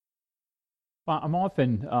I'm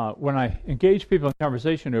often, when I engage people in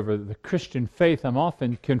conversation over the Christian faith, I'm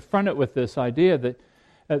often confronted with this idea that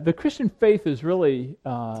the Christian faith is really,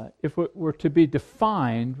 if it were to be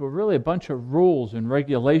defined, we're really a bunch of rules and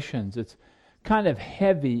regulations. It's kind of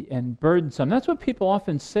heavy and burdensome. That's what people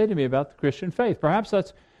often say to me about the Christian faith. Perhaps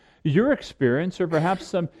that's your experience, or perhaps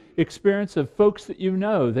some experience of folks that you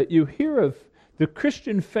know, that you hear of the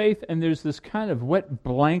Christian faith and there's this kind of wet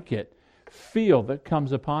blanket feel that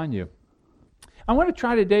comes upon you. I want to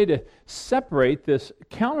try today to separate this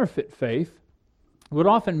counterfeit faith, what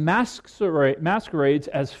often masquerades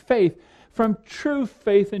as faith, from true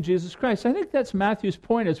faith in Jesus Christ. I think that's Matthew's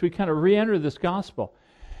point as we kind of re-enter this gospel.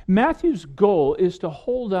 Matthew's goal is to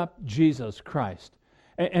hold up Jesus Christ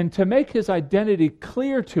and to make his identity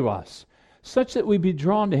clear to us, such that we be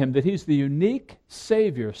drawn to him, that he's the unique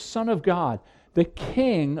Savior, Son of God, the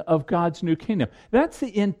King of God's new kingdom. That's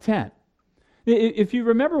the intent. If you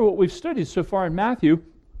remember what we've studied so far in Matthew,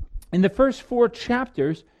 in the first 4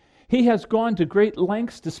 chapters, he has gone to great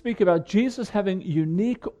lengths to speak about Jesus having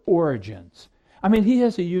unique origins. I mean, he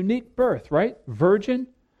has a unique birth, right? Virgin.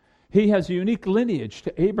 He has a unique lineage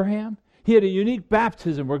to Abraham. He had a unique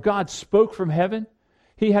baptism where God spoke from heaven.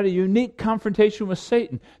 He had a unique confrontation with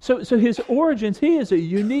Satan. So his origins, he is a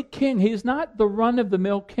unique king. He's not the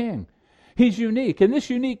run-of-the-mill king. He's unique. And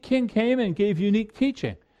this unique king came and gave unique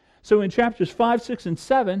teaching. So in chapters 5, 6, and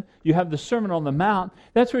 7, you have the Sermon on the Mount.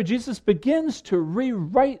 That's where Jesus begins to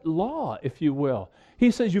rewrite law, if you will.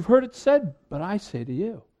 He says, you've heard it said, but I say to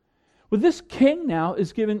you. Well, this king now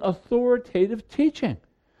is giving authoritative teaching.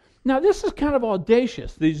 Now, this is kind of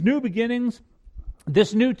audacious, these new beginnings,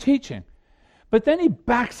 this new teaching. But then he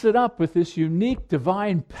backs it up with this unique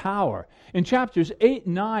divine power. In chapters 8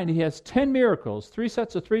 and 9, he has 10 miracles, 3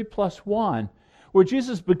 sets of 3 plus 1, where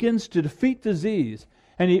Jesus begins to defeat disease,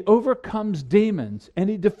 and he overcomes demons, and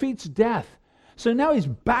he defeats death. So now he's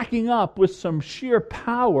backing up with some sheer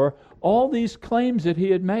power all these claims that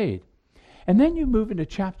he had made. And then you move into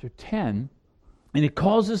chapter 10, and he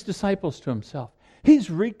calls his disciples to himself.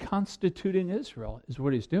 He's reconstituting Israel, is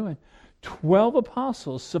what he's doing. 12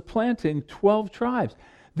 apostles supplanting 12 tribes.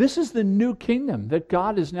 This is the new kingdom that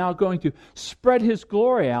God is now going to spread his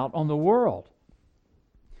glory out on the world.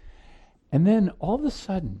 And then all of a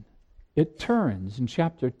sudden, it turns in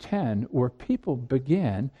chapter 10 where people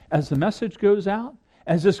begin, as the message goes out,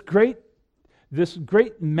 as this great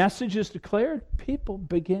message is declared, people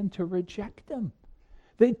begin to reject him.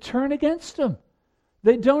 They turn against him.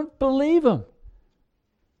 They don't believe him.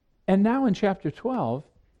 And now in chapter 12,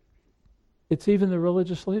 it's even the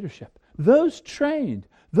religious leadership. Those trained,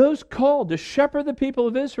 those called to shepherd the people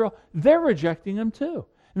of Israel, they're rejecting him too.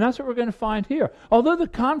 And that's what we're going to find here. Although the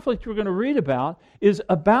conflict we're going to read about is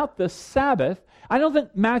about the Sabbath, I don't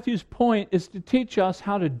think Matthew's point is to teach us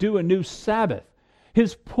how to do a new Sabbath.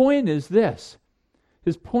 His point is this.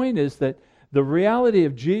 His point is that the reality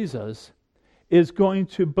of Jesus is going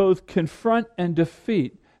to both confront and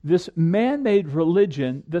defeat this man-made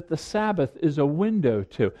religion that the Sabbath is a window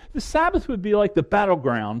to. The Sabbath would be like the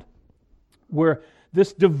battleground where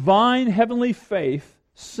this divine heavenly faith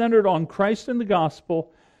centered on Christ and the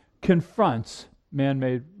gospel confronts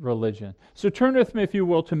man-made religion. So turn with me, if you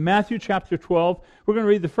will, to Matthew chapter 12. We're going to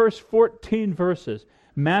read the first 14 verses.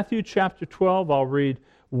 Matthew chapter 12, I'll read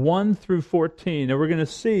 1 through 14. And we're going to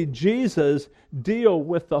see Jesus deal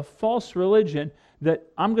with the false religion that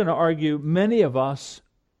I'm going to argue many of us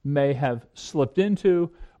may have slipped into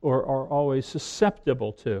or are always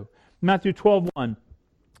susceptible to. Matthew 12:1.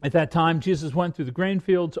 At that time, Jesus went through the grain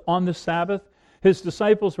fields on the Sabbath. His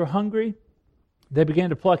disciples were hungry. They began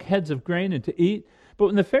to pluck heads of grain and to eat. But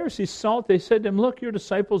when the Pharisees saw it, they said to him, "Look, your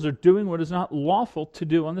disciples are doing what is not lawful to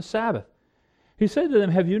do on the Sabbath." He said to them,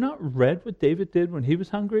 "Have you not read what David did when he was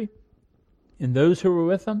hungry? And those who were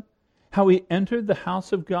with him? How he entered the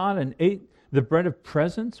house of God and ate the bread of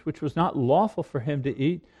presence, which was not lawful for him to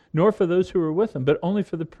eat, nor for those who were with him, but only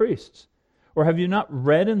for the priests? Or have you not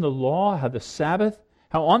read in the law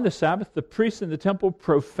how on the Sabbath the priests in the temple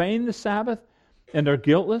profane the Sabbath and are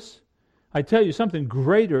guiltless? I tell you, something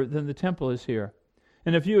greater than the temple is here.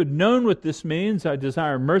 And if you had known what this means, I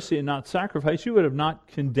desire mercy and not sacrifice, you would have not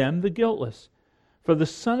condemned the guiltless. For the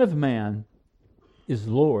Son of Man is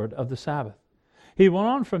Lord of the Sabbath." He went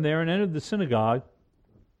on from there and entered the synagogue,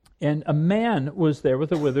 and a man was there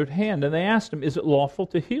with a withered hand. And they asked him, "Is it lawful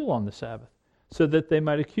to heal on the Sabbath?" So that they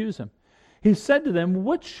might accuse him. He said to them,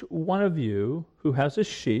 "Which one of you who has a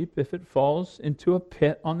sheep, if it falls into a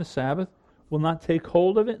pit on the Sabbath, will not take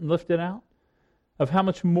hold of it and lift it out? Of how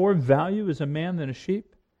much more value is a man than a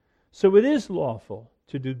sheep? So it is lawful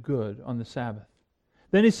to do good on the Sabbath."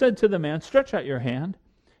 Then he said to the man, "Stretch out your hand."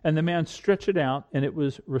 And the man stretched it out, and it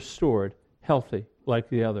was restored, healthy, like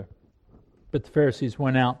the other. But the Pharisees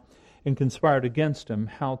went out and conspired against him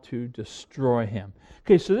how to destroy him.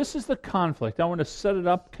 Okay, so this is the conflict. I want to set it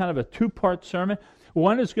up kind of a two-part sermon.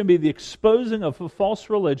 One is going to be the exposing of a false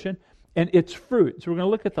religion and its fruit. So we're going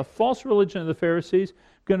to look at the false religion of the Pharisees,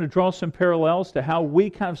 going to draw some parallels to how we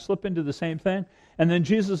kind of slip into the same thing. And then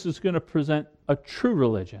Jesus is going to present a true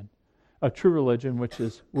religion which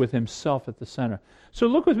is with himself at the center. So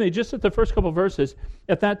look with me just at the first couple of verses.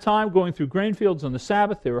 At that time, going through grain fields on the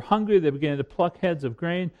Sabbath, they were hungry. They began to pluck heads of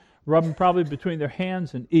grain, rub them probably between their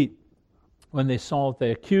hands, and eat. When they saw it,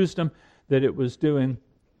 they accused him that it was doing,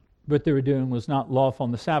 what they were doing was not lawful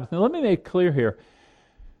on the Sabbath. Now let me make clear here.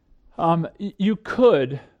 You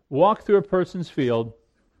could walk through a person's field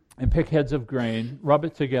and pick heads of grain, rub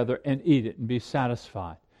it together, and eat it and be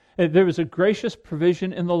satisfied. There was a gracious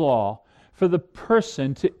provision in the law for the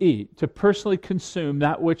person to eat, to personally consume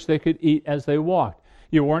that which they could eat as they walked.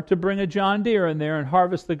 You weren't to bring a John Deere in there and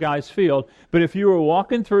harvest the guy's field, but if you were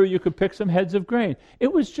walking through, you could pick some heads of grain.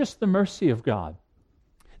 It was just the mercy of God.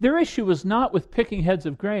 Their issue was not with picking heads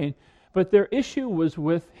of grain, but their issue was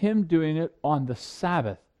with him doing it on the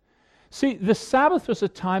Sabbath. See, the Sabbath was a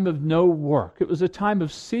time of no work. It was a time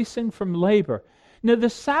of ceasing from labor. Now, the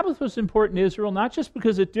Sabbath was important in Israel, not just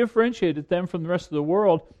because it differentiated them from the rest of the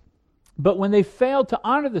world, but when they failed to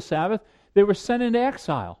honor the Sabbath, they were sent into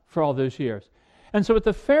exile for all those years. And so what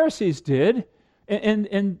the Pharisees did,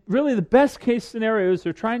 and really the best case scenario is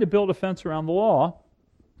they're trying to build a fence around the law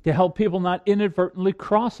to help people not inadvertently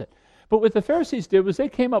cross it. But what the Pharisees did was they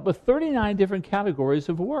came up with 39 different categories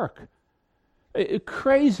of work.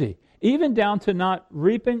 Crazy. Even down to not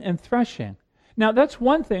reaping and threshing. Now, that's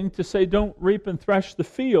one thing to say don't reap and thresh the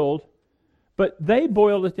field, but they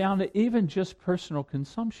boiled it down to even just personal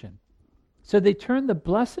consumption. So they turned the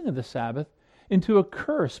blessing of the Sabbath into a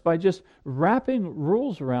curse by just wrapping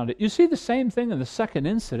rules around it. You see the same thing in the second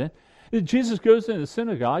incident. Jesus goes into the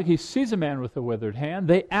synagogue. He sees a man with a withered hand.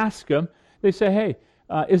 They ask him. They say, hey,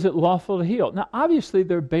 is it lawful to heal? Now, obviously,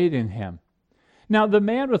 they're baiting him. Now, the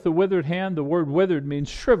man with the withered hand, the word withered means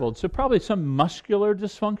shriveled, so probably some muscular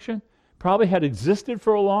dysfunction, probably had existed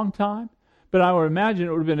for a long time, but I would imagine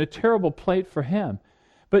it would have been a terrible plight for him.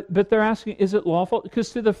 But they're asking, is it lawful? Because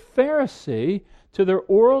to the Pharisee, to their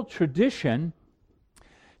oral tradition,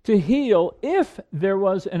 to heal, if there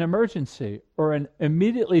was an emergency or an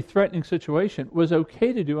immediately threatening situation, was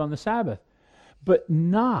okay to do on the Sabbath, but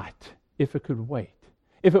not if it could wait.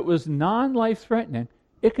 If it was non-life-threatening,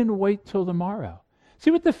 it can wait till tomorrow.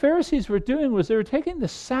 See, what the Pharisees were doing was they were taking the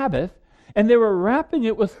Sabbath and they were wrapping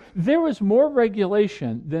it with, there was more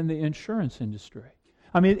regulation than the insurance industry.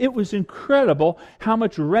 I mean, it was incredible how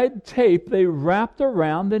much red tape they wrapped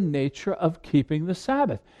around the nature of keeping the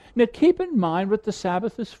Sabbath. Now, keep in mind what the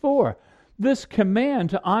Sabbath is for. This command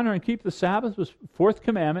to honor and keep the Sabbath was fourth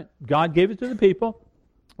commandment. God gave it to the people.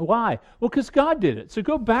 Why? Well, because God did it. So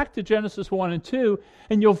go back to Genesis 1 and 2,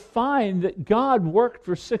 and you'll find that God worked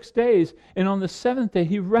for 6 days, and on the seventh day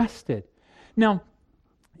He rested. Now,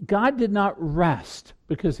 God did not rest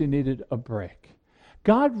because He needed a break.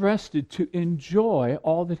 God rested to enjoy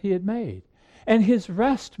all that He had made. And His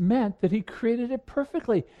rest meant that He created it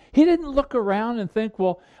perfectly. He didn't look around and think,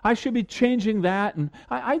 well, I should be changing that, and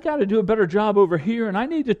I got to do a better job over here, and I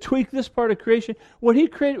need to tweak this part of creation. What He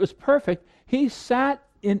created was perfect. He sat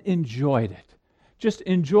and enjoyed it. Just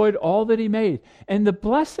enjoyed all that He made. And the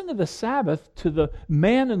blessing of the Sabbath to the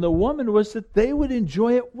man and the woman was that they would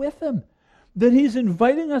enjoy it with Him. That He's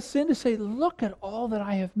inviting us in to say, look at all that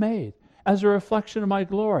I have made as a reflection of my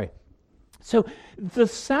glory. So the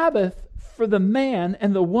Sabbath for the man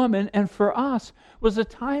and the woman and for us was a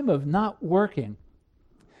time of not working,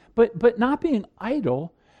 but not being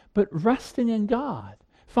idle, but resting in God.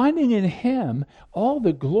 Finding in Him all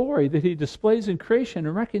the glory that He displays in creation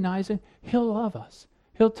and recognizing He'll love us.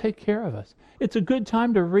 He'll take care of us. It's a good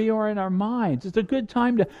time to reorient our minds. It's a good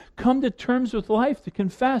time to come to terms with life, to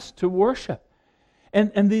confess, to worship.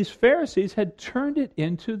 And these Pharisees had turned it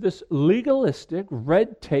into this legalistic,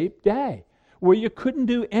 red tape day where you couldn't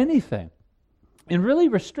do anything. And really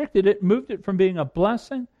restricted it, moved it from being a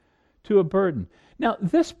blessing to a burden. Now,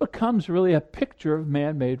 this becomes really a picture of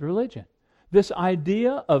man-made religion. This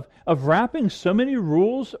idea of wrapping so many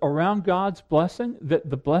rules around God's blessing that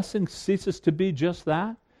the blessing ceases to be just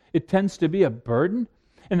that. It tends to be a burden.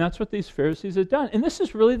 And that's what these Pharisees had done. And this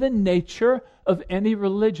is really the nature of any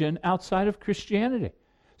religion outside of Christianity.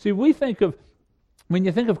 See, when you think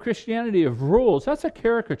of Christianity of rules, that's a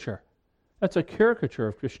caricature. That's a caricature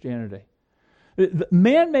of Christianity. The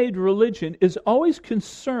man-made religion is always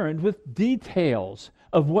concerned with details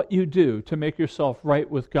of what you do to make yourself right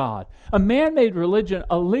with God. A man-made religion,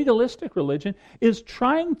 a legalistic religion, is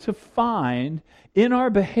trying to find in our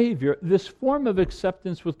behavior this form of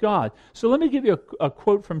acceptance with God. So let me give you a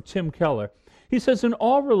quote from Tim Keller. He says, in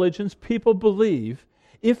all religions, people believe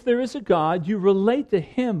if there is a God, you relate to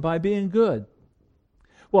Him by being good.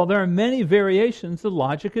 While there are many variations, the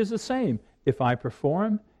logic is the same. If I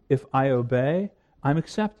perform, if I obey, I'm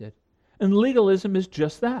accepted. And legalism is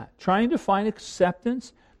just that, trying to find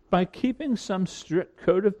acceptance by keeping some strict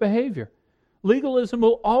code of behavior. Legalism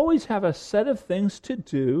will always have a set of things to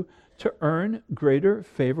do to earn greater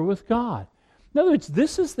favor with God. In other words,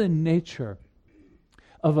 this is the nature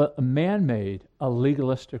of a man-made, a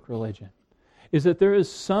legalistic religion, is that there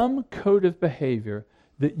is some code of behavior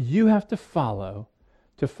that you have to follow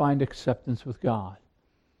to find acceptance with God.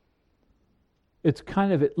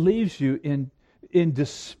 It leaves you in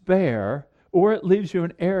despair, or it leaves you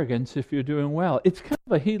in arrogance if you're doing well. It's kind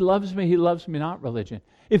of a he loves me not religion.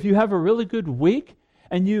 If you have a really good week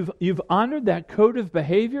and you've honored that code of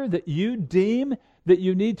behavior that you deem that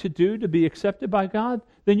you need to do to be accepted by God,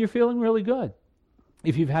 then you're feeling really good.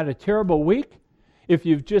 If you've had a terrible week, if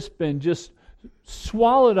you've just been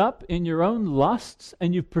swallowed up in your own lusts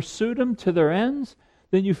and you've pursued them to their ends,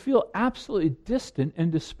 then you feel absolutely distant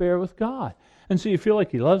and despair with God. And so you feel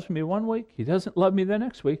like He loves me one week, He doesn't love me the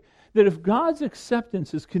next week. That if God's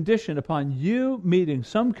acceptance is conditioned upon you meeting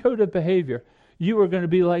some code of behavior, you are going to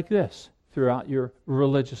be like this throughout your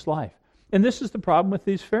religious life. And this is the problem with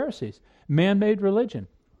these Pharisees. Man-made religion.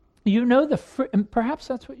 You know and perhaps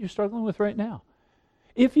that's what you're struggling with right now.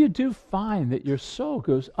 If you do find that your soul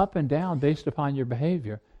goes up and down based upon your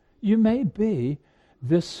behavior, you may be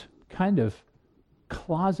this kind of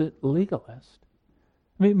closet legalist.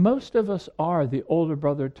 I mean, most of us are the older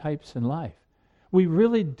brother types in life. We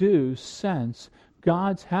really do sense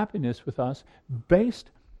God's happiness with us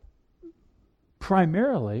based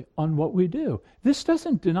primarily on what we do. This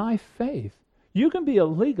doesn't deny faith. You can be a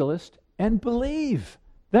legalist and believe.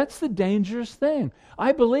 That's the dangerous thing.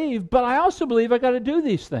 I believe, but I also believe I got to do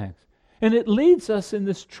these things. And it leads us in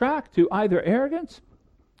this track to either arrogance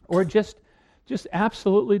or just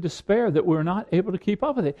absolutely despair that we're not able to keep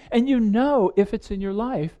up with it. And you know if it's in your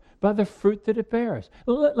life by the fruit that it bears.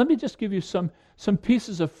 Let me just give you some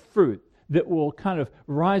pieces of fruit that will kind of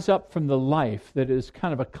rise up from the life that is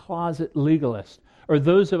kind of a closet legalist, or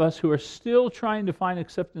those of us who are still trying to find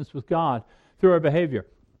acceptance with God through our behavior.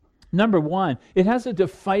 Number one, it has a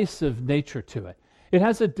divisive nature to it. It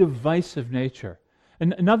has a divisive nature.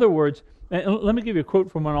 In other words, let me give you a quote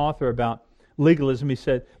from one author about legalism. He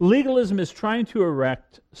said, legalism is trying to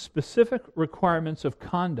erect specific requirements of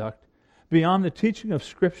conduct beyond the teaching of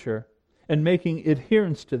Scripture and making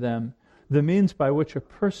adherence to them the means by which a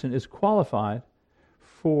person is qualified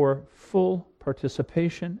for full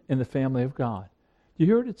participation in the family of God. Do you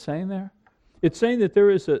hear what it's saying there? It's saying that there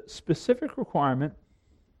is a specific requirement.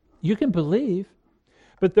 You can believe,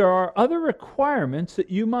 but there are other requirements that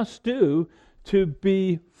you must do to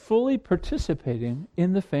be fully participating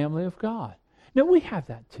in the family of God. Now, we have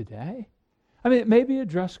that today. I mean, it may be a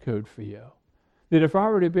dress code for you, that if I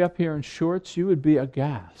were to be up here in shorts, you would be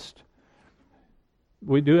aghast.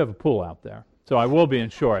 We do have a pool out there, so I will be in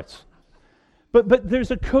shorts. But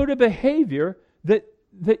there's a code of behavior that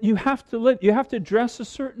you have to live. You have to dress a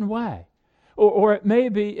certain way. Or it may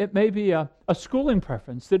be a schooling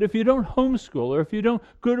preference, that if you don't homeschool or if you don't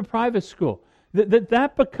go to private school,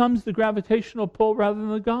 that becomes the gravitational pull rather than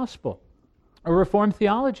the gospel. Or Reformed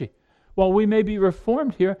theology. While we may be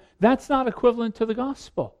Reformed here, that's not equivalent to the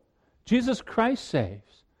gospel. Jesus Christ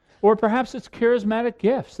saves. Or perhaps it's charismatic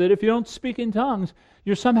gifts, that if you don't speak in tongues,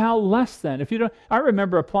 you're somehow less than. I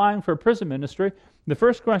remember applying for a prison ministry. The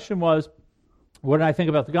first question was, what did I think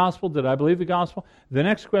about the gospel? Did I believe the gospel? The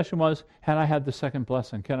next question was, had I had the second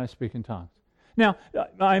blessing? Can I speak in tongues? Now,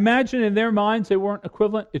 I imagine in their minds they weren't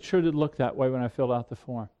equivalent. It sure did look that way when I filled out the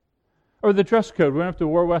form. Or the dress code. We went up to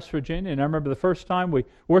War, West Virginia, and I remember the first time we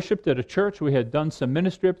worshiped at a church. We had done some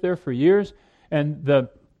ministry up there for years, and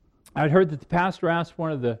I'd heard that the pastor asked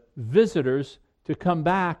one of the visitors to come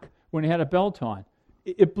back when he had a belt on.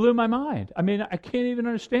 It blew my mind. I mean, I can't even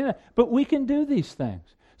understand that. But we can do these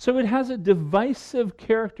things. So it has a divisive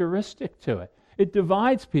characteristic to it. It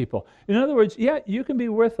divides people. In other words, yeah, you can be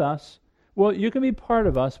with us. Well, you can be part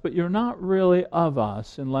of us, but you're not really of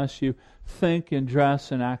us unless you think and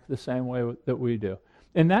dress and act the same way that we do.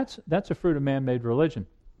 And that's a fruit of man-made religion.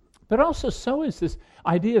 But also so is this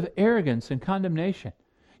idea of arrogance and condemnation.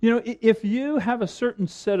 You know, if you have a certain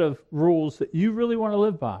set of rules that you really want to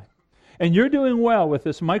live by, and you're doing well with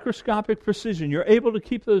this microscopic precision, you're able to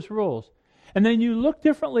keep those rules, And then you look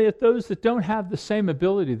differently at those that don't have the same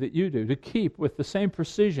ability that you do to keep with the same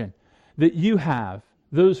precision that you have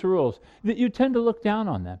those rules, that you tend to look down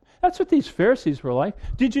on them. That's what these Pharisees were like.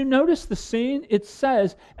 Did you notice the scene? It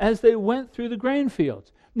says, as they went through the grain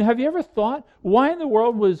fields. Now, have you ever thought, why in the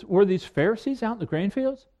world were these Pharisees out in the grain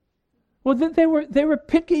fields? Well, they were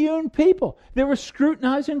picayune people. They were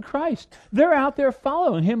scrutinizing Christ. They're out there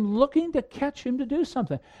following him, looking to catch him to do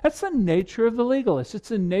something. That's the nature of the legalist. It's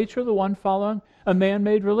the nature of the one following a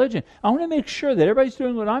man-made religion. I want to make sure that everybody's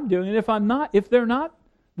doing what I'm doing, and if they're not,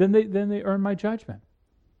 then they earn my judgment.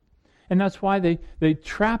 And that's why they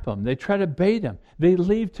trap them. They try to bait them. They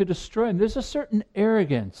leave to destroy them. There's a certain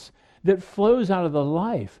arrogance that flows out of the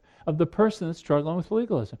life of the person that's struggling with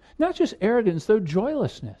legalism. Not just arrogance, though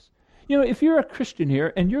joylessness. You know, if you're a Christian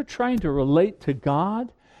here and you're trying to relate to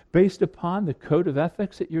God based upon the code of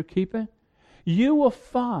ethics that you're keeping, you will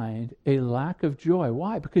find a lack of joy.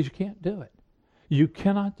 Why? Because you can't do it. You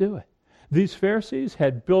cannot do it. These Pharisees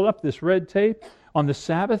had built up this red tape. On the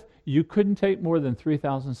Sabbath, you couldn't take more than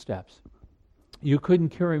 3,000 steps. You couldn't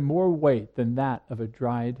carry more weight than that of a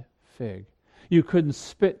dried fig. You couldn't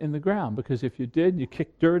spit in the ground, because if you did, you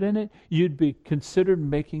kicked dirt in it, you'd be considered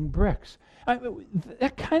making bricks.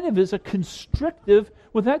 That kind of is a constrictive,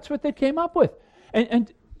 well, that's what they came up with.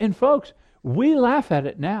 And folks, we laugh at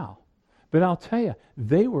it now, but I'll tell you,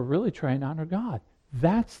 they were really trying to honor God.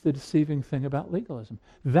 That's the deceiving thing about legalism.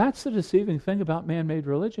 That's the deceiving thing about man-made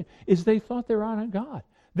religion, is they thought they were honoring God.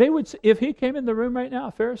 They would, if he came in the room right now,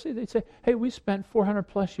 a Pharisee, they'd say, hey, we spent 400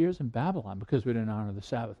 plus years in Babylon because we didn't honor the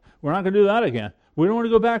Sabbath. We're not going to do that again. We don't want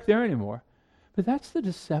to go back there anymore. But that's the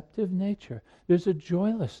deceptive nature. There's a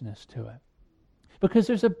joylessness to it because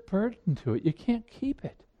there's a burden to it. You can't keep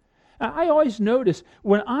it. I always notice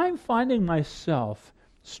when I'm finding myself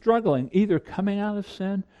struggling, either coming out of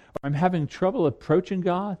sin, or I'm having trouble approaching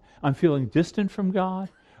God, I'm feeling distant from God,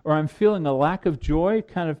 or I'm feeling a lack of joy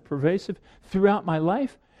kind of pervasive throughout my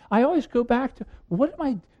life, I always go back to,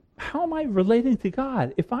 how am I relating to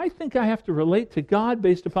God? If I think I have to relate to God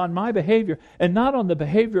based upon my behavior and not on the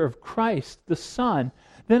behavior of Christ, the Son,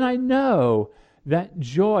 then I know that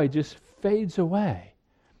joy just fades away.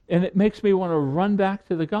 And it makes me want to run back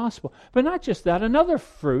to the gospel. But not just that, another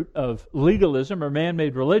fruit of legalism or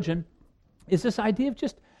man-made religion is this idea of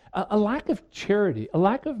just a lack of charity, a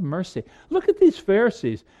lack of mercy. Look at these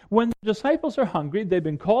Pharisees. When the disciples are hungry, they've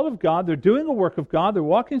been called of God, they're doing the work of God, they're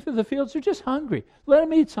walking through the fields, they're just hungry. Let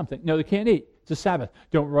them eat something. No, they can't eat. It's a Sabbath.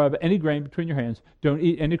 Don't rub any grain between your hands. Don't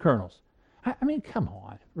eat any kernels. I mean, come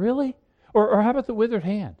on. Really? Or how about the withered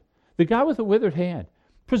hand? The guy with the withered hand.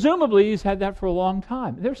 Presumably, he's had that for a long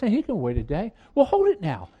time. They're saying he can wait a day. Well, hold it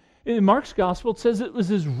now. In Mark's gospel, it says it was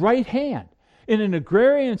his right hand. In an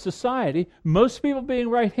agrarian society, most people being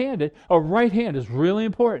right-handed, a right hand is really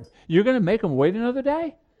important. You're going to make them wait another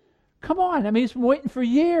day? Come on. I mean, he's been waiting for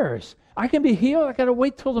years. I can be healed. I got to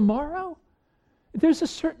wait till tomorrow? There's a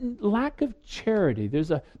certain lack of charity.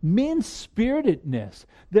 There's a mean-spiritedness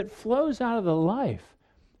that flows out of the life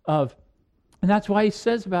of, and that's why he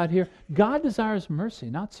says about here, God desires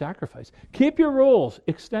mercy, not sacrifice. Keep your rules.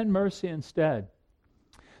 Extend mercy instead.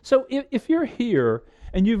 So if you're here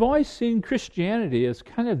and you've always seen Christianity as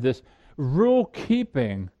kind of this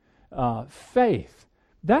rule-keeping faith,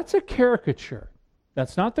 that's a caricature.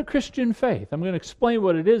 That's not the Christian faith. I'm going to explain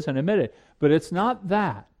what it is in a minute, but it's not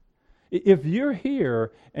that. If you're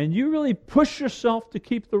here and you really push yourself to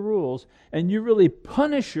keep the rules and you really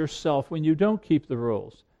punish yourself when you don't keep the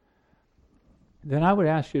rules, then I would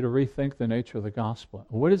ask you to rethink the nature of the gospel.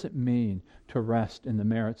 What does it mean to rest in the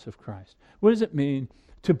merits of Christ? What does it mean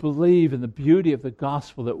to believe in the beauty of the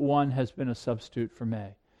gospel that one has been a substitute for me?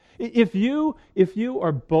 If you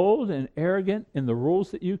are bold and arrogant in the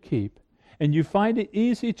rules that you keep, and you find it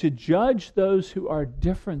easy to judge those who are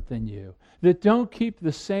different than you, that don't keep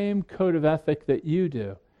the same code of ethic that you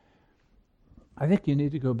do, I think you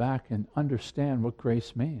need to go back and understand what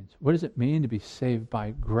grace means. What does it mean to be saved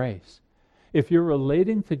by grace? If you're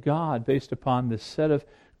relating to God based upon this set of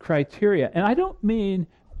criteria, and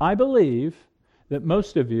I believe that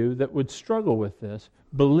most of you that would struggle with this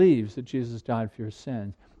believes that Jesus died for your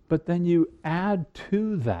sins. But then you add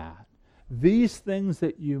to that these things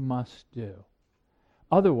that you must do.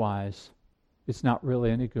 Otherwise, it's not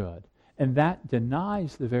really any good. And that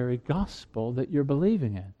denies the very gospel that you're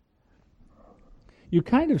believing in. You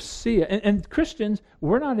kind of see it. And Christians,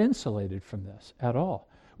 we're not insulated from this at all.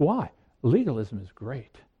 Why? Legalism is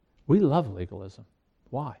great. We love legalism.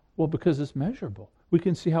 Why? Well, because it's measurable. We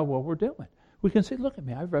can see how well we're doing. We can say, look at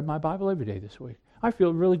me, I've read my Bible every day this week. I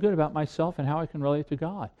feel really good about myself and how I can relate to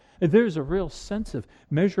God. And there's a real sense of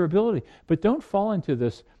measurability. But don't fall into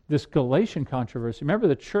this Galatian controversy. Remember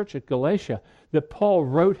the church at Galatia that Paul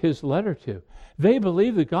wrote his letter to. They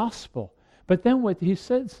believe the gospel. But then what he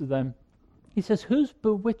says to them, he says, who's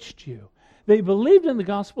bewitched you? They believed in the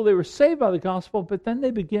gospel, they were saved by the gospel, but then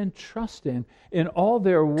they began trusting in all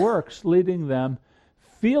their works, leading them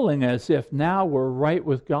feeling as if now we're right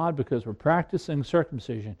with God because we're practicing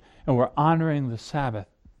circumcision and we're honoring the Sabbath.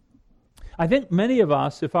 I think many of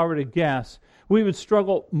us, if I were to guess, we would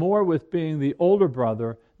struggle more with being the older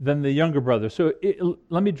brother than the younger brother. So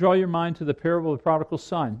let me draw your mind to the parable of the prodigal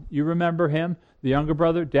son. You remember him, the younger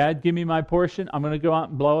brother? Dad, give me my portion. I'm going to go out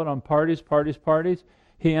and blow it on parties.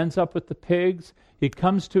 He ends up with the pigs. He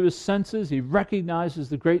comes to his senses. He recognizes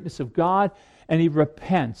the greatness of God, and he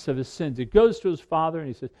repents of his sins. He goes to his father and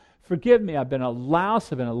he says, forgive me, I've been a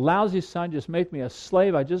lousy son, just make me a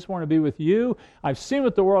slave. I just want to be with you. I've seen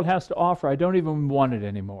what the world has to offer. I don't even want it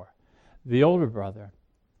anymore. The older brother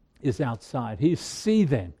is outside. He's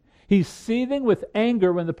seething. He's seething with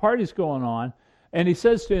anger when the party's going on, and he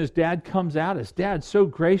says to his dad, comes out, his dad's so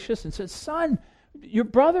gracious, and says, son, your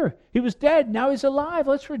brother, he was dead, now he's alive.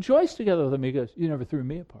 Let's rejoice together with him. He goes, you never threw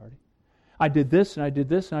me a party. I did this, and I did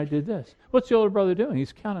this, and I did this. What's the older brother doing?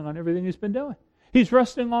 He's counting on everything he's been doing. He's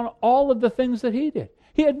resting on all of the things that he did.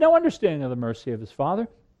 He had no understanding of the mercy of his father.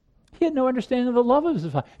 He had no understanding of the love of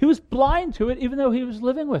his father. He was blind to it, even though he was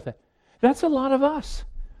living with it. That's a lot of us.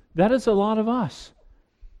 That is a lot of us.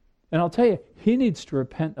 And I'll tell you, he needs to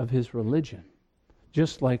repent of his religion,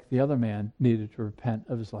 just like the other man needed to repent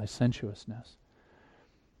of his licentiousness.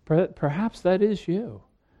 Perhaps that is you.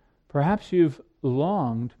 Perhaps you've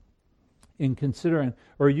longed in considering,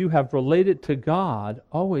 or you have related to God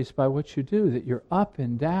always by what you do, that you're up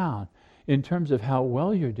and down in terms of how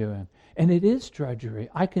well you're doing. And it is drudgery.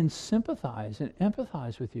 I can sympathize and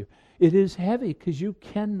empathize with you. It is heavy because you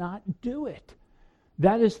cannot do it.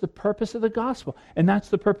 That is the purpose of the gospel, and that's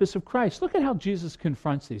the purpose of Christ. Look at how Jesus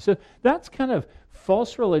confronts these. So that's kind of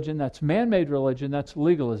false religion, that's man-made religion, that's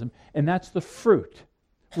legalism, and that's the fruit.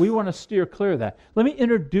 We want to steer clear of that. Let me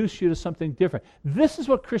introduce you to something different. This is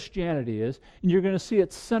what Christianity is, and you're going to see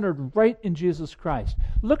it centered right in Jesus Christ.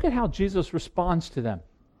 Look at how Jesus responds to them.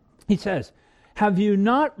 He says, have you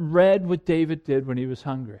not read what David did when he was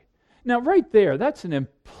hungry? Now, right there, that's an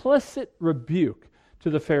implicit rebuke to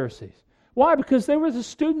the Pharisees. Why? Because they were the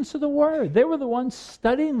students of the Word. They were the ones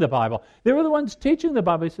studying the Bible. They were the ones teaching the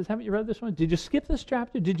Bible. He says, haven't you read this one? Did you skip this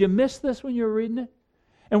chapter? Did you miss this when you were reading it?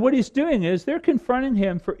 And what he's doing is they're confronting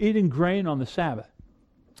him for eating grain on the Sabbath.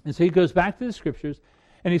 And so he goes back to the Scriptures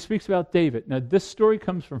and he speaks about David. Now, this story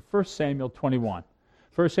comes from 1 Samuel 21.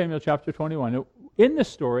 1 Samuel chapter 21. Now, in this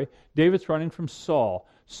story, David's running from Saul.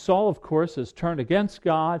 Saul, of course, has turned against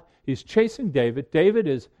God. He's chasing David. David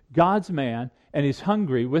is God's man, and he's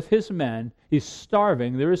hungry with his men. He's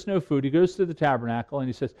starving. There is no food. He goes to the tabernacle and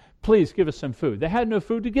he says, please give us some food. They had no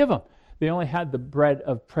food to give him. They only had the bread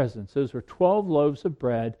of presence. Those were 12 loaves of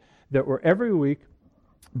bread that were every week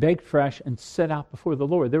baked fresh and set out before the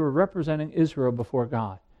Lord. They were representing Israel before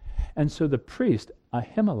God. And so the priest,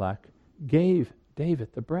 Ahimelech, gave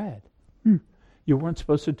David the bread. You weren't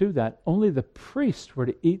supposed to do that. Only the priests were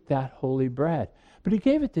to eat that holy bread. But he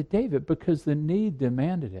gave it to David because the need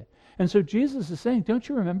demanded it. And so Jesus is saying, don't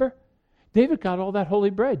you remember? David got all that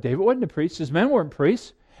holy bread. David wasn't a priest. His men weren't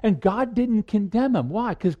priests. And God didn't condemn him.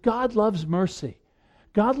 Why? Because God loves mercy.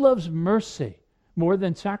 God loves mercy more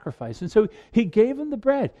than sacrifice. And so he gave him the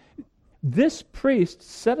bread. This priest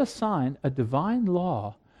set aside a divine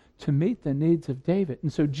law to meet the needs of David.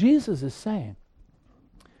 And so Jesus is saying,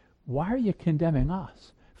 why are you condemning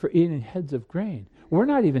us for eating heads of grain? We're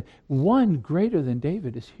not even, one greater than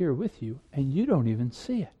David is here with you, and you don't even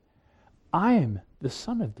see it. I am the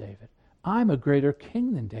son of David. I'm a greater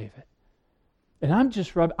king than David. And I'm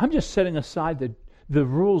just setting aside the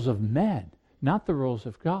rules of men, not the rules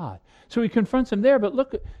of God. So he confronts him there, but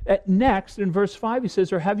look at next in verse 5, he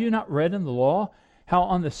says, or have you not read in the law how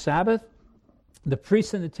on the Sabbath the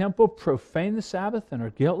priests in the temple profane the Sabbath and are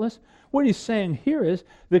guiltless? What he's saying here is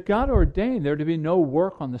that God ordained there to be no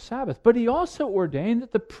work on the Sabbath, but he also ordained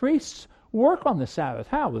that the priests work on the Sabbath.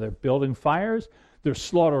 How? Well, they're building fires, they're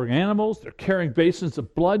slaughtering animals, they're carrying basins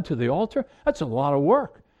of blood to the altar. That's a lot of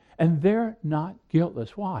work. And they're not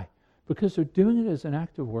guiltless. Why? Because they're doing it as an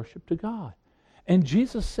act of worship to God. And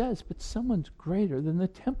Jesus says, but someone's greater than the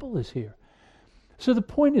temple is here. So the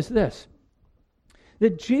point is this,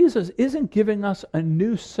 that Jesus isn't giving us a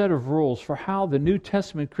new set of rules for how the New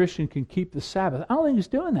Testament Christian can keep the Sabbath. I don't think he's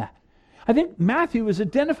doing that. I think Matthew is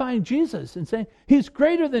identifying Jesus and saying, he's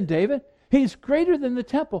greater than David. He's greater than the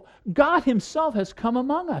temple. God himself has come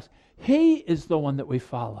among us. He is the one that we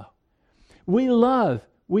follow. We love,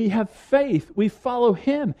 we have faith, we follow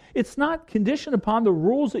him. It's not conditioned upon the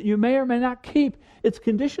rules that you may or may not keep. It's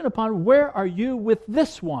conditioned upon where are you with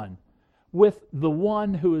this one, with the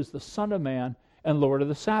one who is the Son of Man and Lord of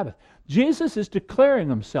the Sabbath. Jesus is declaring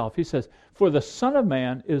himself. He says, for the Son of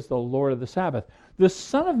Man is the Lord of the Sabbath. The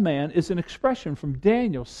Son of Man is an expression from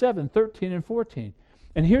Daniel 7, 13 and 14.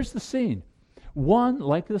 And here's the scene. One,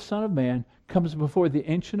 like the Son of Man, comes before the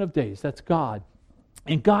Ancient of Days. That's God.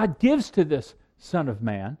 And God gives to this Son of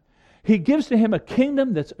Man, he gives to him a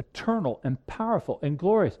kingdom that's eternal and powerful and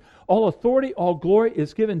glorious. All authority, all glory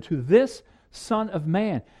is given to this Son of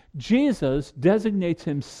Man. Jesus designates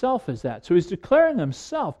himself as that. So he's declaring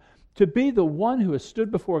himself to be the one who has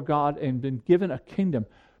stood before God and been given a kingdom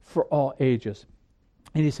for all ages.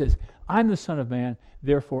 And he says, I'm the Son of Man,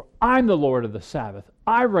 therefore I'm the Lord of the Sabbath.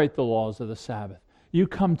 I write the laws of the Sabbath. You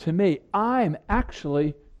come to me. I'm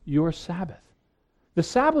actually your Sabbath. The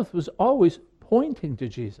Sabbath was always pointing to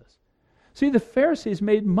Jesus. See, the Pharisees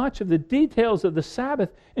made much of the details of the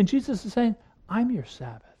Sabbath, and Jesus is saying, I'm your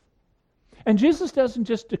Sabbath. And Jesus doesn't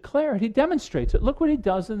just declare it, he demonstrates it. Look what he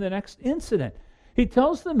does in the next incident. He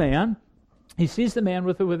tells the man, he sees the man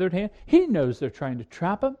with the withered hand. He knows they're trying to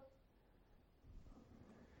trap him.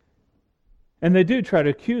 And they do try to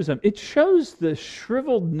accuse him. It shows the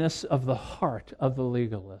shriveledness of the heart of the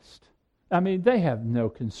legalist. I mean, they have no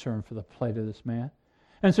concern for the plight of this man.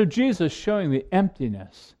 And so Jesus, showing the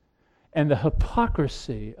emptiness and the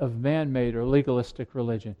hypocrisy of man-made or legalistic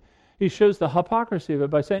religion, he shows the hypocrisy of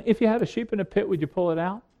it by saying, if you had a sheep in a pit, would you pull it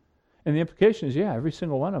out? And the implication is, yeah, every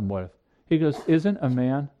single one of them would have. He goes, isn't a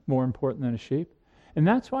man more important than a sheep? And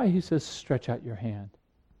that's why he says, stretch out your hand.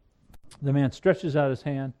 The man stretches out his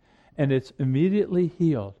hand, and it's immediately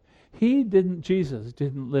healed. Jesus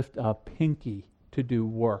didn't lift a pinky to do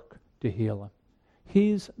work to heal him.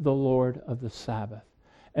 He's the Lord of the Sabbath,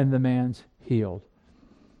 and the man's healed.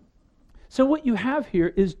 So what you have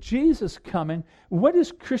here is Jesus coming. What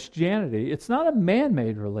is Christianity? It's not a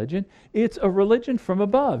man-made religion. It's a religion from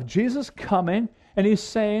above. Jesus coming, and he's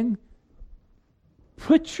saying,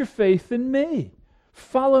 put your faith in me.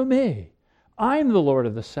 Follow me. I'm the Lord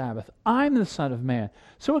of the Sabbath. I'm the Son of Man.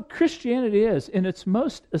 So what Christianity is, in its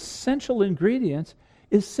most essential ingredients,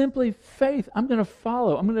 is simply faith. I'm going to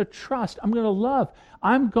follow. I'm going to trust. I'm going to love.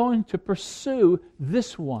 I'm going to pursue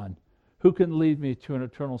this one who can lead me to an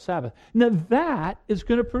eternal Sabbath. Now that is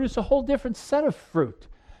going to produce a whole different set of fruit.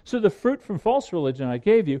 So the fruit from false religion I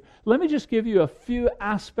gave you, let me just give you a few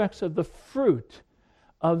aspects of the fruit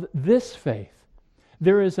of this faith.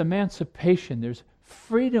 There is emancipation. There's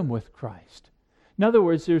freedom with Christ. In other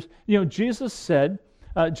words, Jesus said,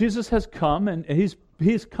 Jesus has come and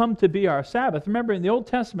he's come to be our Sabbath. Remember, in the Old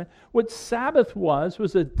Testament, what Sabbath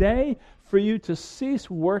was a day for you to cease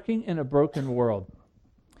working in a broken world.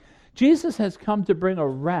 Jesus has come to bring a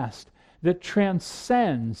rest that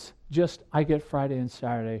transcends just, I get Friday and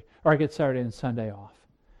Saturday, or I get Saturday and Sunday off.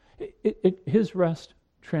 His rest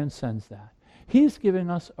transcends that. He's giving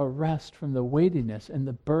us a rest from the weightiness and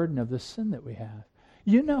the burden of the sin that we have.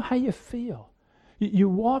 You know how you feel. You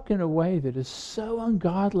walk in a way that is so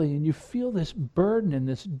ungodly, and you feel this burden and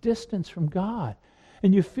this distance from God,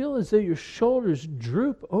 and you feel as though your shoulders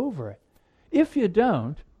droop over it. If you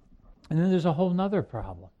don't, and then there's a whole nother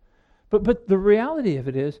problem. But the reality of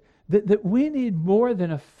it is that we need more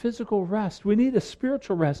than a physical rest. We need a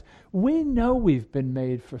spiritual rest. We know we've been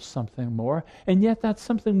made for something more, and yet that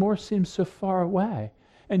something more seems so far away.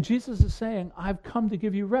 And Jesus is saying, I've come to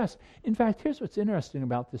give you rest. In fact, here's what's interesting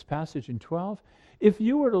about this passage in 12. If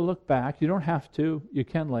you were to look back, you don't have to, you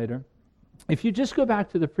can later. If you just go back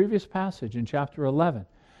to the previous passage in chapter 11,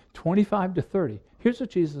 25 to 30, here's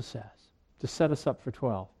what Jesus says to set us up for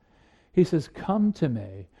 12. He says, come to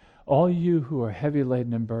me, all you who are heavy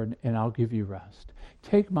laden and burdened, and I'll give you rest.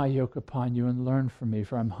 Take my yoke upon you and learn from me,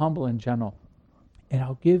 for I'm humble and gentle, and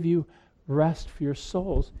I'll give you rest for your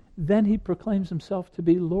souls. Then he proclaims himself to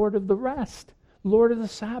be Lord of the rest, Lord of the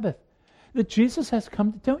Sabbath. That Jesus has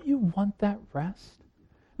come. Don't you want that rest?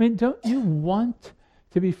 I mean, don't you want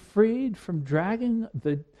to be freed from dragging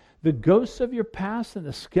the ghosts of your past and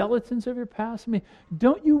the skeletons of your past? I mean,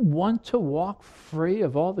 don't you want to walk free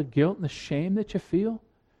of all the guilt and the shame that you feel?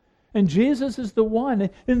 And Jesus is the one.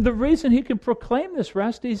 And the reason he can proclaim this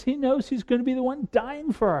rest is he knows he's going to be the one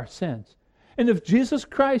dying for our sins. And if Jesus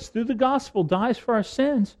Christ, through the gospel, dies for our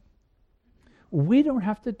sins, we don't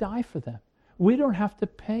have to die for them. We don't have to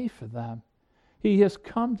pay for them. He has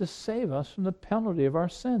come to save us from the penalty of our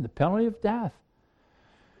sin, the penalty of death.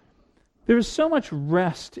 There is so much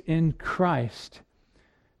rest in Christ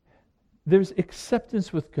There's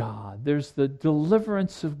acceptance with God. There's the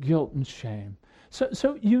deliverance of guilt and shame.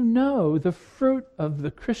 So you know the fruit of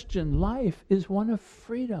the Christian life is one of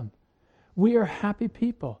freedom. We are happy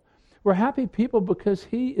people. We're happy people because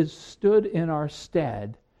He is stood in our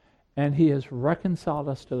stead and He has reconciled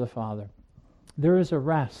us to the Father. There is a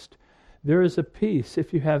rest. There is a peace.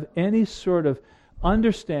 If you have any sort of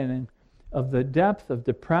understanding of the depth of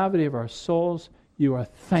depravity of our souls, you are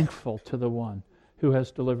thankful to the one who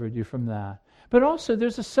has delivered you from that. But also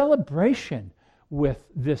there's a celebration with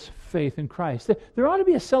this faith in Christ. There ought to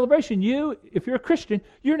be a celebration. You, if you're a Christian,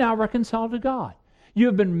 you're now reconciled to God. You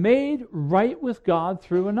have been made right with God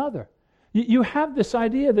through another. You have this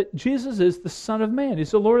idea that Jesus is the Son of Man.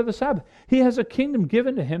 He's the Lord of the Sabbath. He has a kingdom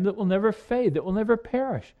given to Him that will never fade, that will never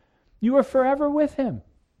perish. You are forever with Him.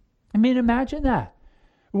 I mean, imagine that.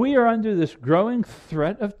 We are under this growing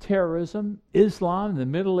threat of terrorism, Islam, the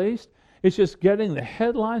Middle East. It's just getting the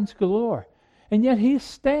headlines galore. And yet He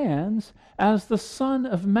stands as the Son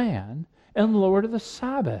of Man and Lord of the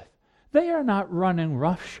Sabbath. They are not running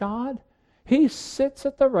roughshod. He sits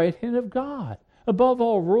at the right hand of God, above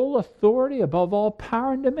all rule, authority, above all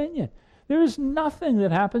power and dominion. There is nothing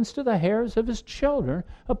that happens to the hairs of His children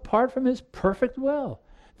apart from His perfect will.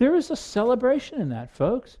 There is a celebration in that,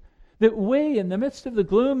 folks, that we, in the midst of the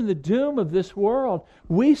gloom and the doom of this world,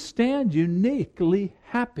 we stand uniquely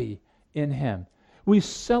happy in Him. We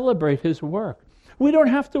celebrate His work. We don't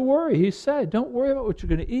have to worry. He said, don't worry about what you're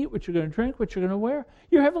going to eat, what you're going to drink, what you're going to wear.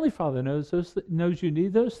 Your Heavenly Father knows knows you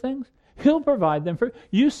need those things. He'll provide them for you.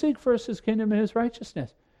 You seek first His kingdom and His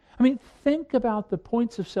righteousness. I mean, think about the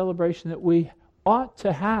points of celebration that we ought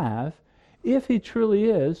to have if He truly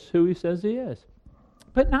is who He says He is.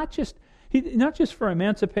 But not just for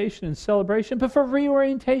emancipation and celebration, but for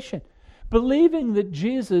reorientation. Believing that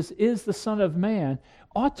Jesus is the Son of Man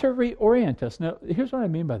ought to reorient us. Now, here's what I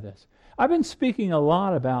mean by this. I've been speaking a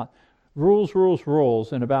lot about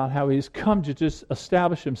rules, and about how He's come to just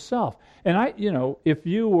establish Himself. And if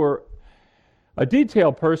you were a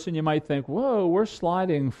detailed person, you might think, whoa, we're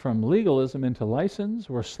sliding from legalism into license.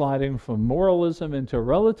 We're sliding from moralism into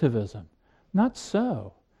relativism. Not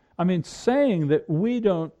so. I mean, saying that we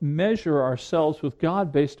don't measure ourselves with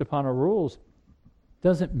God based upon our rules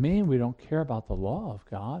doesn't mean we don't care about the law of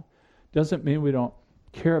God. Doesn't mean we don't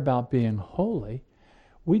care about being holy.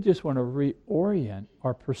 We just want to reorient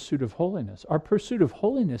our pursuit of holiness. Our pursuit of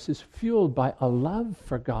holiness is fueled by a love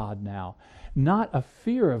for God now, not a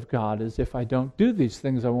fear of God, as if I don't do these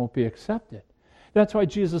things, I won't be accepted. That's why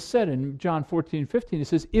Jesus said in John 14:15, He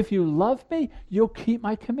says, if you love me, you'll keep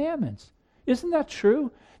my commandments. Isn't that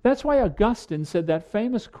true? That's why Augustine said that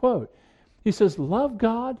famous quote. He says, love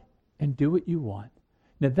God and do what you want.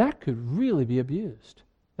 Now that could really be abused.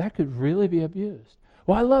 That could really be abused.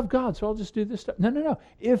 Well, I love God, so I'll just do this stuff. No.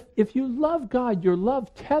 If you love God, your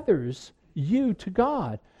love tethers you to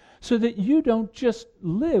God so that you don't just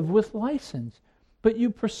live with license, but you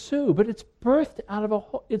pursue. But it's birthed out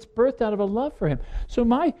of a love for Him. So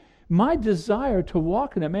my desire to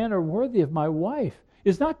walk in a manner worthy of my wife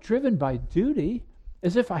is not driven by duty,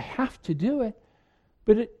 as if I have to do it,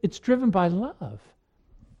 but it's driven by love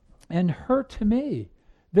and her to me.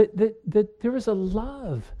 That there is a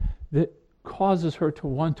love that causes her to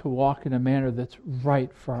want to walk in a manner that's right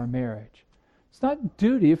for our marriage. It's not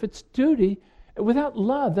duty. If it's duty, without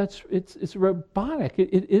love, it's robotic.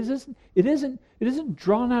 It isn't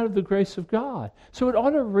drawn out of the grace of God. So it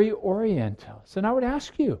ought to reorient us. And I would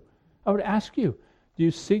ask you, do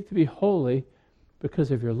you seek to be holy because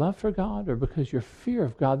of your love for God or because your fear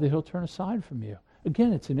of God that He'll turn aside from you?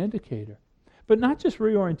 Again, it's an indicator. But not just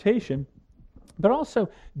reorientation, but also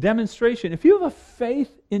demonstration. If you have a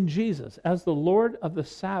faith in Jesus as the Lord of the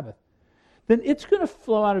Sabbath, then it's going to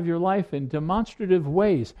flow out of your life in demonstrative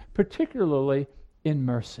ways, particularly in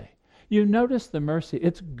mercy. You notice the mercy.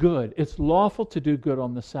 It's good. It's lawful to do good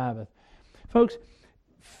on the Sabbath. Folks,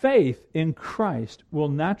 faith in Christ will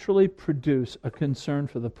naturally produce a concern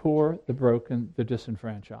for the poor, the broken, the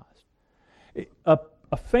disenfranchised.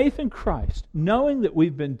 A faith in Christ, knowing that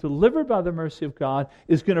we've been delivered by the mercy of God,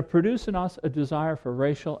 is going to produce in us a desire for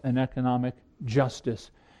racial and economic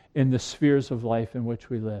justice in the spheres of life in which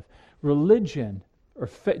we live. Religion, or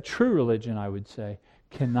true religion, I would say,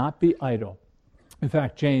 cannot be idle. In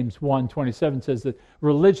fact, James 1:27 says that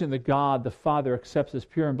religion that God the Father accepts as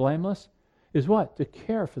pure and blameless is what? To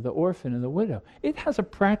care for the orphan and the widow. It has a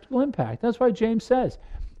practical impact. That's why James says,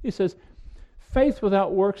 he says, faith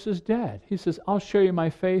without works is dead. He says, I'll show you my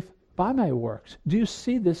faith by my works. Do you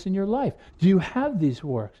see this in your life? Do you have these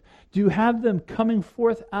works? Do you have them coming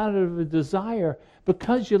forth out of a desire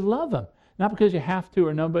because you love Him, not because you have to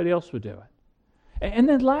or nobody else would do it? And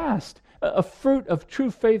then last, A fruit of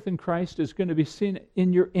true faith in Christ is going to be seen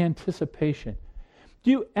in your anticipation.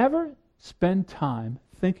 Do you ever spend time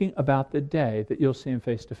thinking about the day that you'll see Him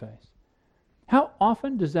face to face? How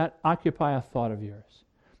often does that occupy a thought of yours?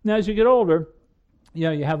 Now, as you get older,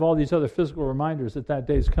 you have all these other physical reminders that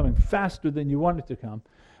day is coming faster than you want it to come.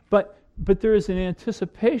 But there is an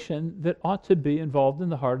anticipation that ought to be involved in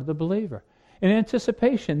the heart of the believer. An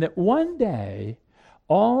anticipation that one day,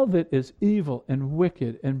 all that is evil and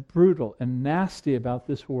wicked and brutal and nasty about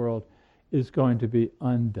this world is going to be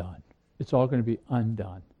undone. It's all going to be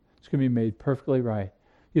undone. It's going to be made perfectly right.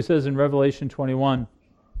 He says in Revelation 21,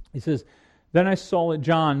 he says, then I saw it,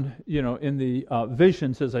 John, in the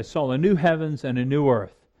vision says, I saw a new heavens and a new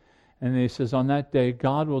earth. And then he says, on that day,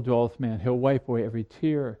 God will dwell with man. He'll wipe away every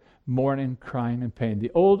tear, mourning, crying, and pain.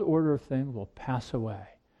 The old order of things will pass away.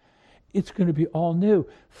 It's going to be all new.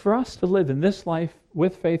 For us to live in this life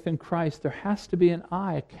with faith in Christ, there has to be an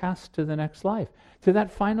eye cast to the next life, to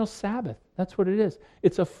that final Sabbath. That's what it is.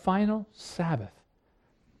 It's a final Sabbath.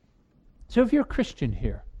 So if you're a Christian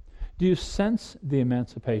here, do you sense the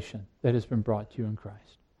emancipation that has been brought to you in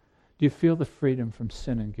Christ? Do you feel the freedom from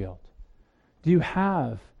sin and guilt? Do you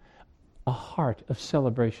have a heart of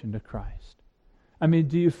celebration to Christ? I mean,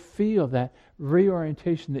 do you feel that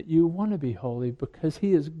reorientation that you want to be holy because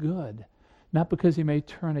He is good, not because He may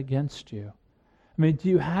turn against you? I mean, do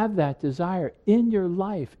you have that desire in your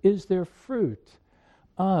life? Is there fruit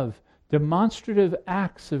of demonstrative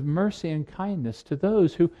acts of mercy and kindness to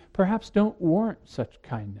those who perhaps don't warrant such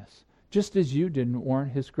kindness, just as you didn't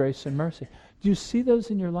warrant His grace and mercy? Do you see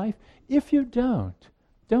those in your life? If you don't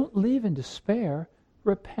leave in despair.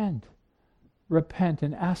 Repent. Repent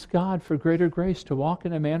and ask God for greater grace to walk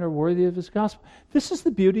in a manner worthy of His gospel. This is the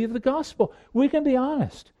beauty of the gospel. We can be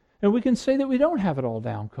honest, and we can say that we don't have it all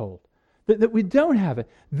down cold, that we don't have it.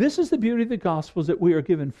 This is the beauty of the gospel, is that we are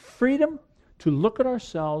given freedom to look at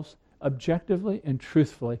ourselves objectively and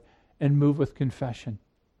truthfully and move with confession.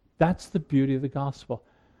 That's the beauty of the gospel.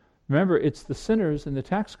 Remember, it's the sinners and the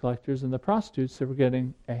tax collectors and the prostitutes that were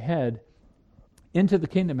getting ahead into the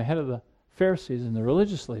kingdom, ahead of the Pharisees and the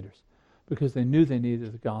religious leaders, because they knew they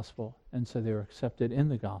needed the gospel, and so they were accepted in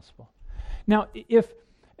the gospel. Now, if,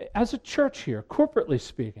 as a church here, corporately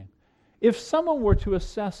speaking, if someone were to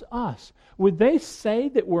assess us, would they say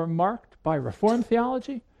that we're marked by Reformed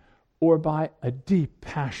theology or by a deep,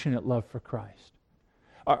 passionate love for Christ?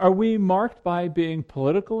 Are we marked by being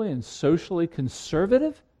politically and socially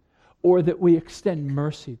conservative, or that we extend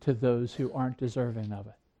mercy to those who aren't deserving of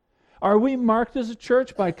it? Are we marked as a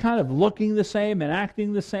church by kind of looking the same and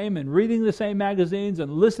acting the same and reading the same magazines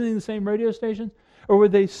and listening to the same radio stations? Or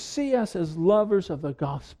would they see us as lovers of the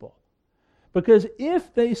gospel? Because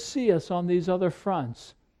if they see us on these other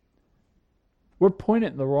fronts, we're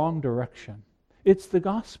pointed in the wrong direction. It's the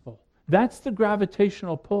gospel. That's the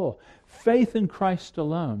gravitational pull. Faith in Christ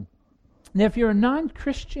alone. Now, if you're a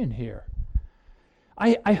non-Christian here,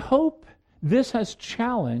 I hope this has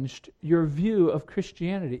challenged your view of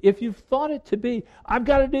Christianity. If you've thought it to be, I've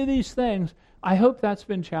got to do these things, I hope that's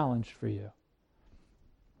been challenged for you.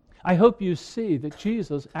 I hope you see that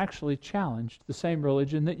Jesus actually challenged the same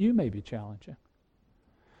religion that you may be challenging.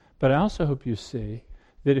 But I also hope you see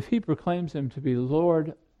that if He proclaims Him to be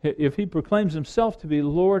Lord, if He proclaims Himself to be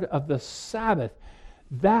Lord of the Sabbath,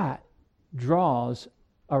 that draws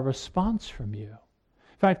a response from you.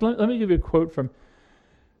 In fact, let me give you a quote from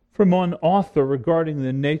one author regarding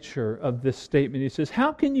the nature of this statement. He says,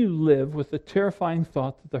 how can you live with the terrifying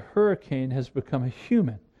thought that the hurricane has become a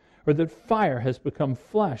human, or that fire has become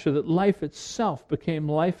flesh, or that life itself became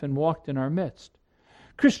life and walked in our midst?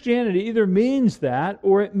 Christianity either means that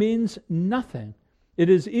or it means nothing. It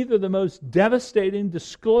is either the most devastating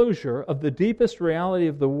disclosure of the deepest reality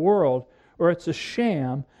of the world, or it's a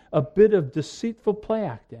sham, a bit of deceitful play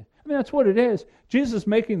acting. I mean, that's what it is. Jesus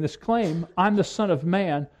making this claim, I'm the Son of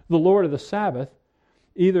Man, the Lord of the Sabbath.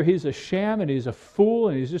 Either He's a sham and He's a fool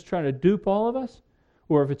and He's just trying to dupe all of us,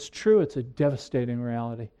 or if it's true, it's a devastating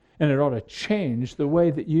reality. And it ought to change the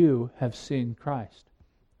way that you have seen Christ.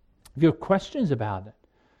 If you have questions about it,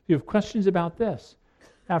 if you have questions about this,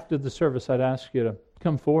 after the service I'd ask you to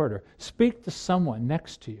come forward or speak to someone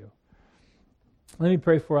next to you. Let me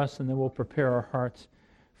pray for us and then we'll prepare our hearts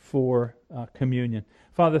for communion.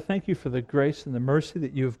 Father, thank You for the grace and the mercy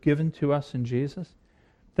that You have given to us in Jesus.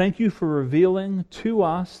 Thank You for revealing to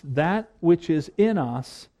us that which is in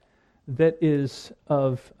us that is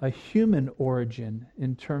of a human origin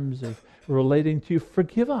in terms of relating to You.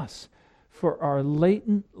 Forgive us for our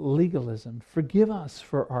latent legalism. Forgive us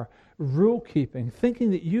for our rule-keeping, thinking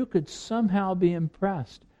that You could somehow be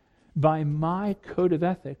impressed by my code of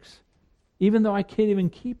ethics, even though I can't even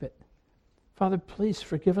keep it. Father, please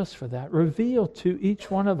forgive us for that. Reveal to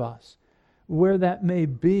each one of us where that may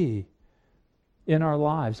be in our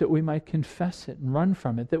lives, that we might confess it and run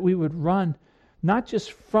from it, that we would run not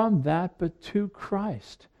just from that, but to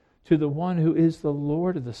Christ, to the one who is the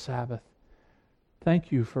Lord of the Sabbath.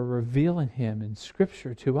 Thank you for revealing him in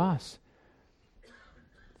Scripture to us.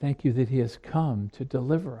 Thank you that he has come to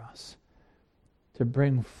deliver us, to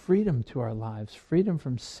bring freedom to our lives, freedom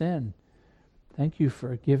from sin. Thank you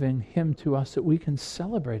for giving him to us that we can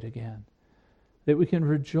celebrate again, that we can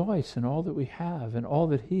rejoice in all that we have and all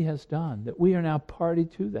that he has done, that we are now party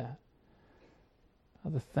to that.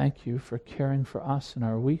 Father, thank you for caring for us in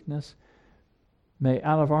our weakness. May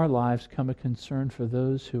out of our lives come a concern for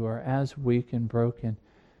those who are as weak and broken.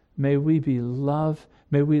 May we love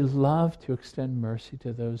to extend mercy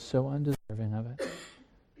to those so undeserving of it,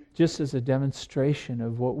 just as a demonstration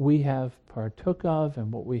of what we have partook of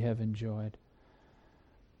and what we have enjoyed.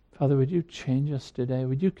 Father, would you change us today?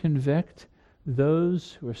 Would you convict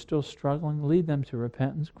those who are still struggling, lead them to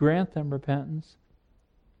repentance, grant them repentance?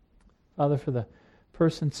 Father, for the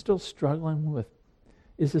person still struggling with,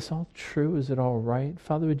 is this all true? Is it all right?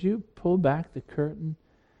 Father, would you pull back the curtain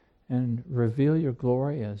and reveal your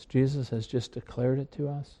glory as Jesus has just declared it to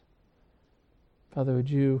us? Father, would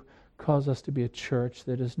you cause us to be a church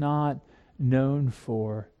that is not known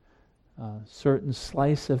for a certain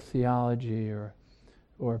slice of theology or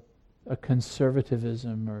a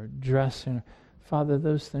conservatism or dressing. Father,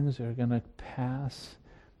 those things are going to pass.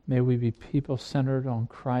 May we be people centered on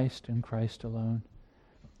Christ and Christ alone.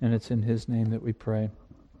 And it's in his name that we pray.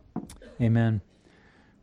 Amen.